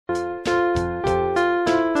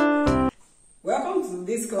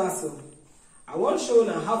this class, I want to show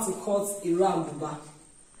now how to cut Iro Buba.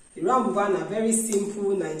 Iro Buba na very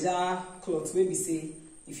simple Naija cloth wey be say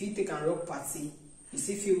if you take a rock party, you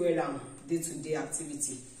see if you wear them day-to-day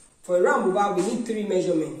activity. For Iro Buba, we need 3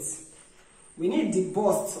 measurements. We need the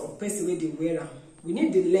bust of person wey dey wear am, we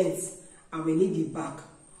need the length, and we need the back.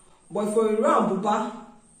 But for Iro Buba,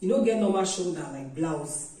 you don't get normal shoulder like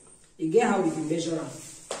blouse. You get how we can measure am.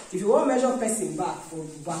 If you want measure person back for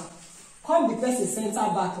Buba, come the person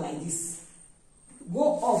center back like this.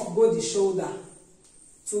 Go up, go the shoulder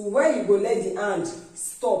to where you go let the hand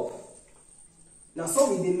stop. Now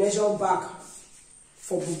so we dey measure back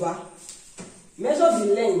for Buba. Measure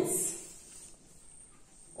the length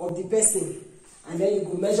of the person, and then you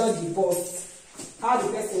go measure the bust. How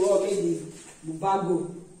the person want make the Buba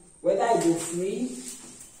go, whether it go free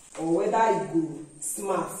or whether it go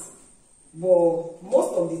smart. But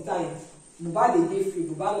most of the time, Buba dey free,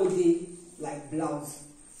 Buba no dey like blouse.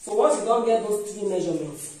 So once you don't get those 3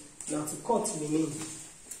 measurements, now to cut remain.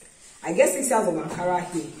 I get 6 yards of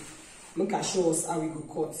Ankara here. Make I show us how we go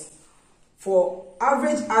cut. For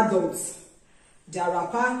average adults, their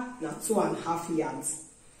wrapper na 2.5 yards.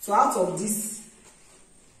 So out of this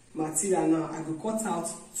material now, I go cut out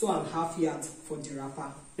 2.5 yards for the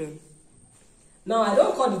wrapper. Now I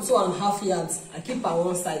don't cut the 2.5 yards. I keep on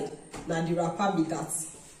one side. Now the wrapper be that.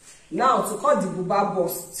 Now to cut the Buba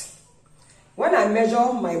bust. When I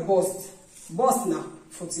measure my bust now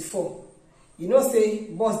 44. You know say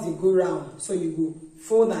bust they go round, so you go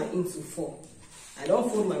fold am into 4. I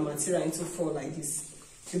don't fold my material into 4 like this.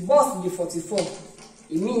 The bust be 44.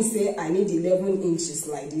 It means say I need 11 inches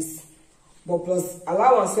like this. But plus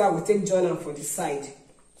allowance where I will take join am for the side.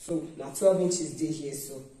 So now 12 inches dey here.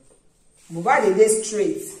 So Buba dey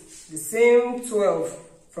straight, the same 12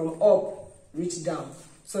 from up reach down.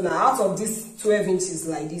 So now out of this 12 inches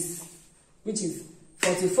like this, which is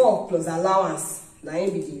 44 plus allowance, now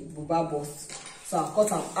it be the Buba bust. So I'll cut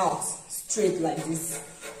them out straight like this.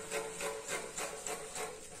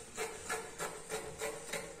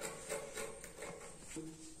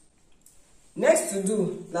 Next to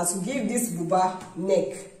do, now to give this Buba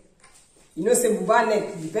neck. You know say Buba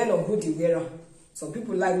neck depend on who they wear am. Some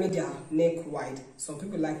people like make their neck wide, some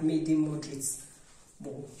people like make them moderate.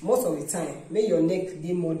 But most of the time, make your neck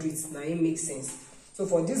be moderate, now it makes sense. So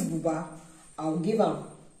for this Buba, I'll give them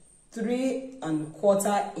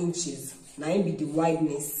 3.25 inches. Now it be the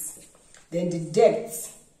wideness. Then the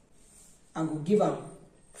depth, I will give them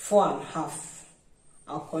 4.5.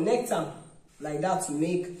 I'll connect them like that to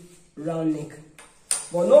make round neck.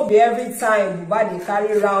 But not be every time Buba they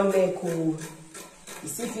carry round neck. Oh, you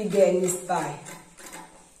see if you get any style.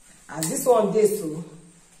 As this one dey so,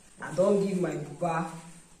 I don't give my Buba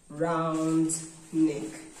round neck.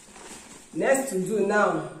 Next to do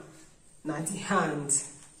now, the hand.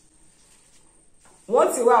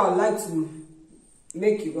 One thing I would like to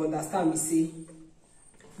make you understand me say,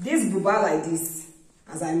 this Buba like this,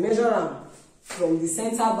 as I measure them from the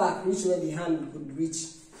center back, reach where the hand would reach,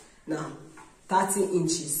 now 30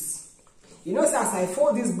 inches. You know, so as I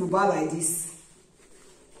fold this Buba like this,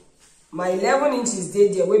 my 11 inches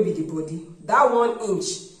dey there will be the body. That 1 inch,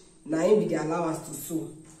 now it be the allowance to sew.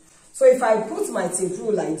 So if I put my tape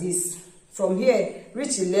rule like this, from here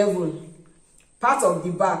reach 11, part of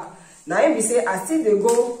the back, now him be say I still dey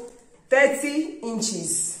go 30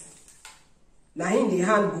 inches. Now him the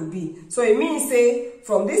hand will be. So it means say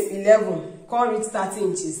from this 11 come reach 30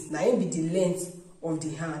 inches. Now him be the length of the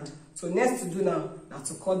hand. So next to do now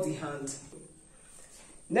to cut the hand.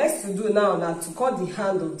 Next to do now to cut the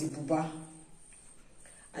hand of the Buba.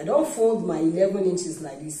 I don't fold my 11 inches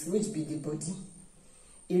like this, which be the body.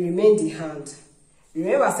 It remain the hand.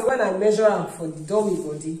 Remember, say when I measure am for the dummy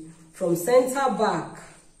body, from center back,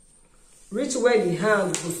 reach where the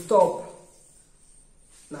hand will stop.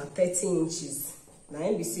 Now 30 inches.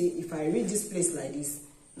 Now be say if I reach this place like this,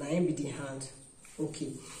 now be the hand.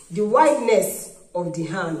 Okay. The wideness of the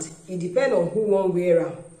hand, it depends on who won't wear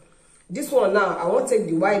am. This one now, I want to take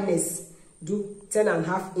the wideness, do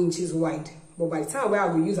 10.5 inches wide. But by the time where I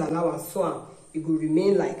will use allowance, so it will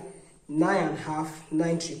remain like 9.5,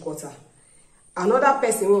 9.75. Another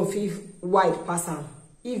person won't feel wide pass am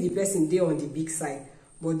if the person dey on the big side.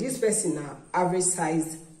 But this person na average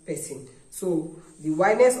sized person. So the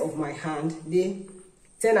wideness of my hand, dey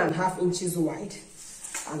 10.5 inches wide.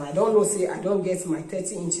 And I don't know, say I don't get my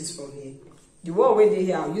 30 inches from here. The one way they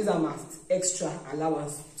here, I'll use them as extra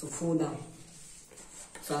allowance to fold down.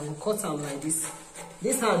 So I will cut them like this.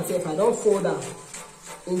 This hand, if I don't fold them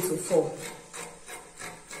into 4.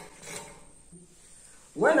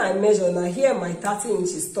 When I measure, now here my 30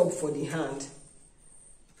 inches stop for the hand.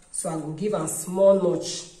 so I go give am small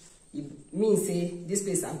notch. It means say this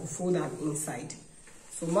place I go fold am inside.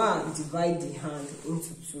 So ma divide the hand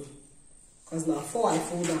into two, because now 4 I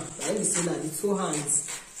fold am, na you see na the 2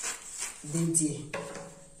 hands dey there.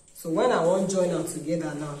 So when I want join them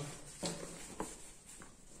together now,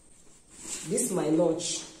 this my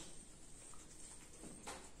notch,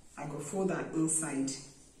 I go fold that inside.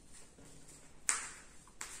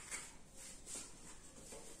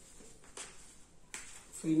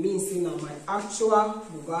 So it means now my actual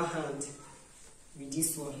buba hand with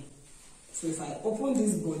this one. So if I open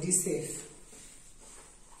this body safe,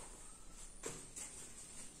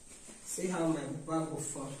 see how my buba go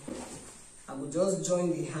form. I will just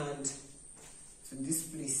join the hand to this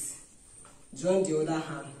place, join the other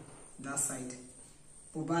hand that side.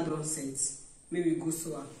 Buba don't set. Maybe go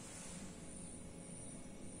so.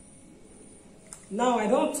 Now I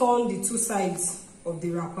don't turn the 2 sides of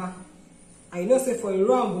the wrapper. I know say for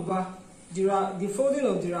Iro and Buba, the folding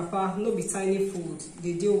of the wrapper no be tiny fold,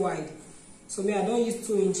 they dey wide. So me I don't use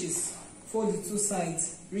 2 inches for the 2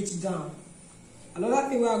 sides, reach down. Another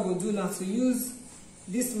thing I go do now to use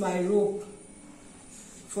this my rope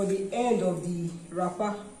for the end of the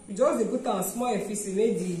wrapper. You just put on small efficy,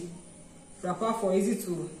 make the wrapper for easy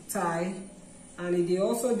to tie, and it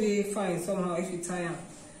also dey fine somehow if you tie am.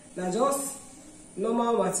 Now just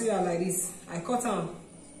normal material like this, I cut am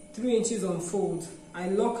 3 inches on fold, I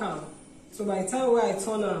lock am. So by the time where I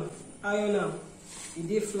turn am, iron am, it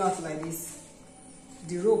dey flat like this.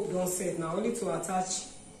 The rope don't set. Now only to attach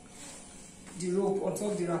the rope on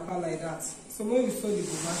top the wrapper like that. So when you sew the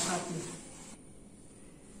buba sharply.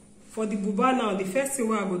 For the buba now, the first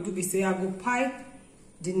thing I go do is say I go pipe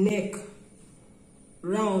the neck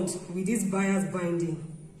round with this bias binding.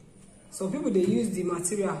 Some people they use the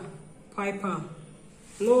material pipe am.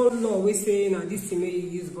 No law we say now this thing may you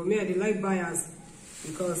use, but me I dey like bias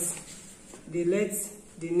because they let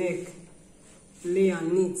the neck lay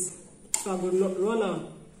and neat. So I go run am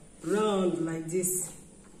round like this.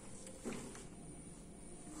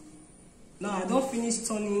 Now I don't finish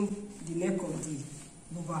turning the neck of the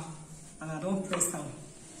buba and I don't press am.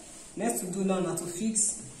 Next to do now na to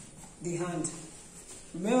fix the hand.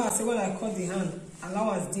 Remember I said when I cut the hand,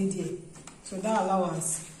 allowance dey there. So that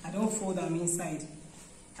allowance, I don't fold them inside.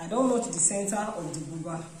 I don't notch the center of the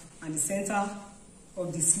buba and the center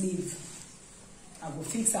of the sleeve. I will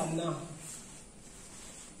fix them now.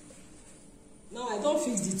 Now I don't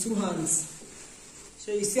fix the 2 hands.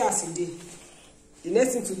 So you see as it did. The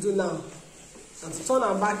next thing to do now is to turn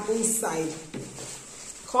them back inside.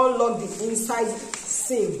 Can't lock the inside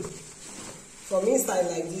seam from inside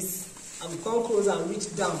like this. I will come close and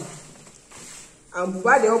reach down. And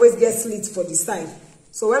buba they always get slits for the side.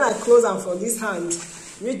 So when I close them from this hand,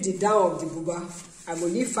 reach the down of the buba, I will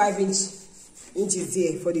leave 5 inches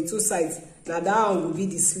there for the 2 sides. Now that one will be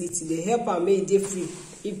the slit. They help and make it free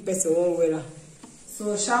if person won't wear it.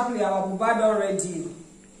 So sharply our buba done ready.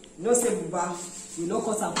 No say buba, we no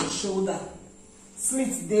cut am for shoulder.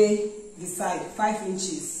 Slit dey the side 5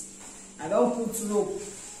 inches. I don't put rope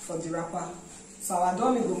for the wrapper. So our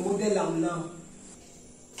dummy go model am now.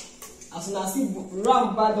 As soon as see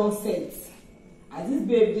ram buba don set, as this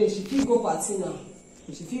babe dey, she fit go party now.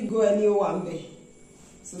 She fit go anywhere.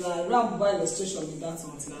 So now ram buba illustration with that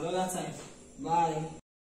one till another time. Bye.